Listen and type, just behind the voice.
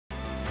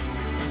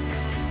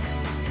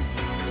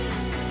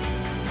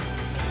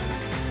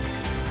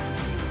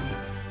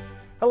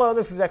Hello,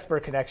 this is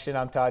Expert Connection.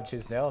 I'm Todd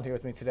Chisnell, and here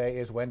with me today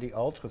is Wendy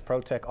Ulch with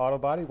ProTech Auto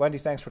Body. Wendy,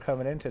 thanks for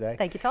coming in today.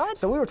 Thank you, Todd.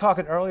 So we were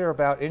talking earlier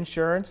about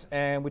insurance,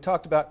 and we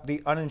talked about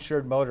the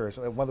uninsured motorist,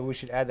 whether we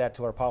should add that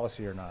to our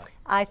policy or not.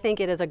 I think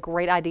it is a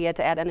great idea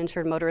to add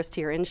uninsured motorist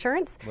to your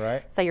insurance.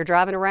 Right. Say you're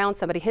driving around,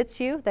 somebody hits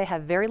you, they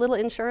have very little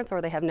insurance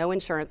or they have no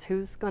insurance.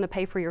 Who's going to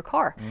pay for your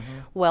car?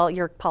 Well,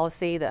 your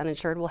policy, the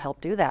uninsured, will help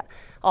do that.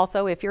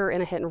 Also, if you're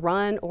in a hit and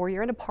run or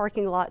you're in a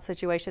parking lot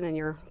situation and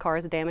your car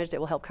is damaged, it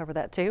will help cover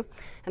that too.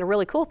 And a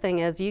really cool thing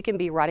is you can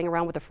be riding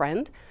around with a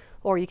friend,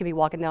 or you can be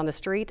walking down the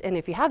street, and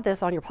if you have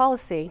this on your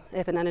policy,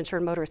 if an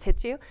uninsured motorist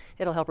hits you,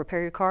 it'll help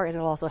repair your car and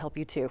it'll also help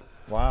you too.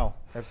 Wow,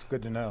 that's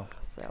good to know.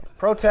 So.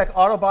 ProTech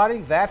Auto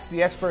Body, that's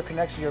the expert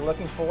connection you're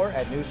looking for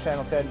at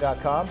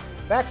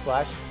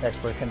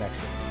newschannel10.com/expert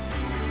connection.